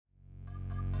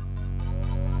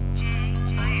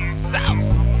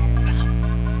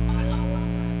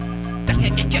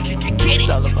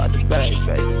all about the bag,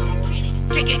 baby.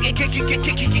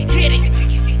 Get it.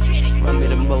 Run me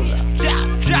the moolah. Drop.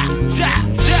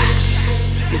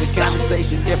 See the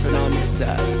conversation different on this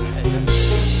side.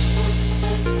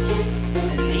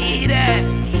 Lead that.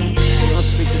 You don't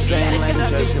speak the same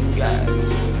language as them guys.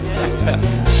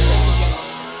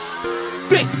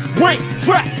 Six, rank,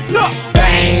 track, up.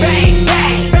 Bang,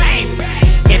 bang, bang.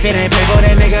 If it ain't paper,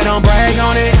 that nigga don't brag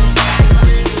on it.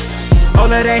 All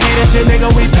of that hater shit, nigga,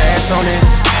 we pass on it.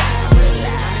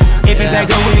 If it's that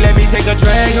good, we let me take a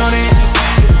drag on it.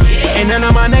 And none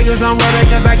of my niggas don't worry,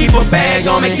 cause I keep a bag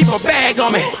on me. Keep a bag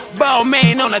on me. Ball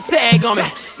man on a tag on me.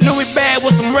 Louis bag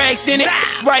with some rags in it.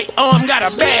 Right arm got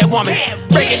a bad woman.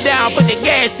 Break it down, put the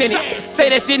gas in it. Say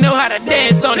that she know how to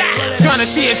dance on it. Tryna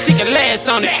see if she can last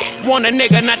on it. Want a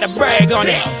nigga not to brag on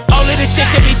it. All of this shit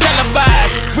should be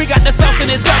televised. We got the something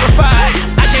that's verified.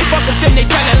 I can't fuck with them, they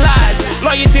telling lies.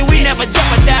 Loyalty we never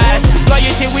jeopardize.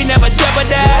 Loyalty we never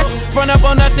jeopardize. Run up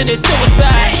on us and it's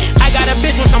suicide. I got a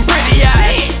bitch with some pretty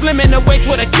eyes. Slim in the waist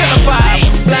with a killer vibe.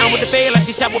 Blind with the fade like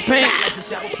she shot with paint.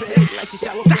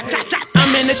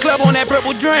 I'm in the club on that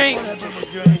purple drink.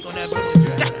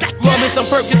 Roll me some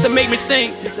perk just to make me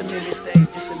think.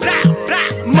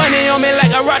 Money on me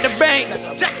like I robbed the bank.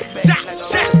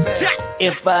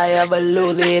 If I ever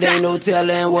lose it, ain't no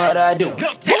telling what I do.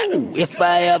 If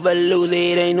I ever lose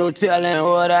it, ain't no telling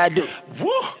what I do.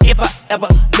 If I ever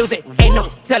lose it, ain't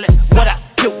no telling what I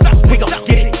do. We gon'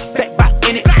 get it back by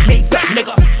any means,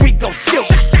 nigga. We gon' shoot.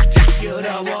 You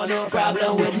don't want no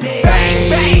problem with me.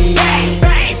 Bang, bang,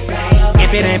 bang.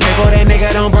 If it ain't paper, that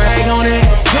nigga don't brag on it.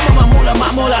 My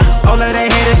moolah. All of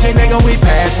that hater shit, nigga, we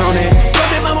pass on it.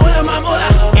 My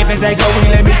moolah. If it's that good, we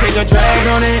let me take a drag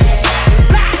on it.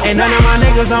 And none of my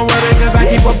niggas don't worry, cause I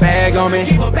keep a bag on me.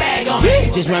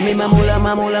 Just run me my moolah.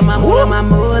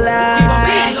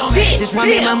 Just run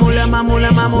me my moolah.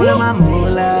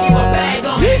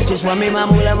 Just run me my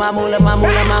moolah.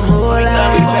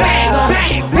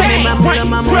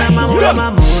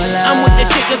 I'm with the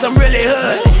shit cause I'm really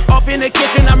hood. Off in the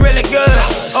kitchen, I'm really good.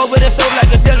 Over the stove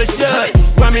like a dealer should.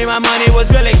 Run me my money was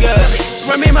really good.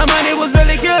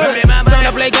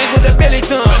 Tryna play games with the Billy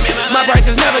Tongue. My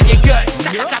prices never get cut.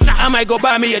 I might go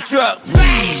buy me a truck.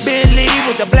 Bentley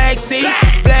with the black seat.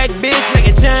 Black bitch like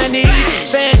a Chinese.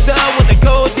 Fanta with the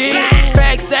gold D.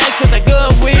 Back sacks with the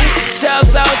good weed.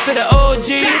 Shouts out to the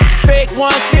OGs. Fake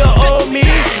ones still owe me.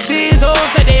 These hoes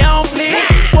that they don't bleed.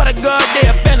 What a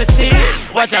goddamn fantasy.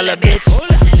 Watch out, little bitch.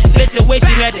 Let your way,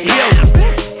 she at the hill.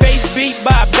 Face beat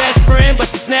by a best friend, but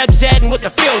she Snapchatting with the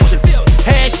filters.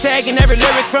 Hashtagging every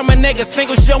lyric from a nigga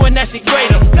single, showing that she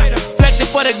greater. Flexing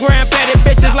for the gram, fatty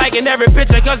bitches liking every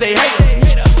picture cause they hate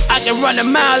her. I can run a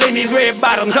mile in these red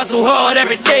bottoms, hustle hard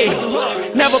every day.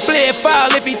 Never play a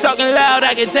foul if he talking loud,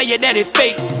 I can tell you that it's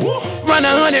fake. Run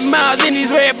 100 miles in these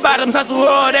red bottoms, hustle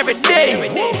hard every day.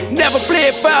 Never play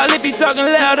a foul if he talking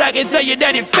loud, I can tell you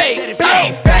that it's fake.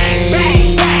 Bang,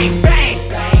 bang, bang.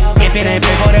 If it ain't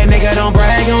paper, that nigga don't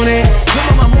brag on it.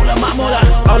 My moolah.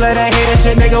 All of that hater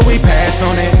shit, nigga, we pass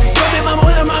on it. My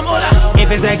moolah. If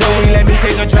it's that good, we let me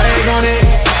take a drag on it.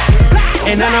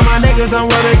 And none of my niggas don't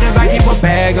worry, cause I keep a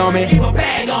bag on me.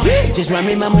 Just run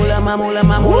me my moolah.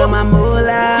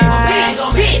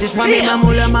 Just run me my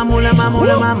moolah.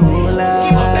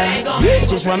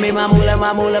 Just run me my moolah.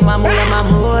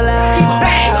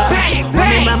 Run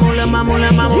me my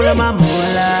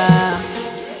moolah.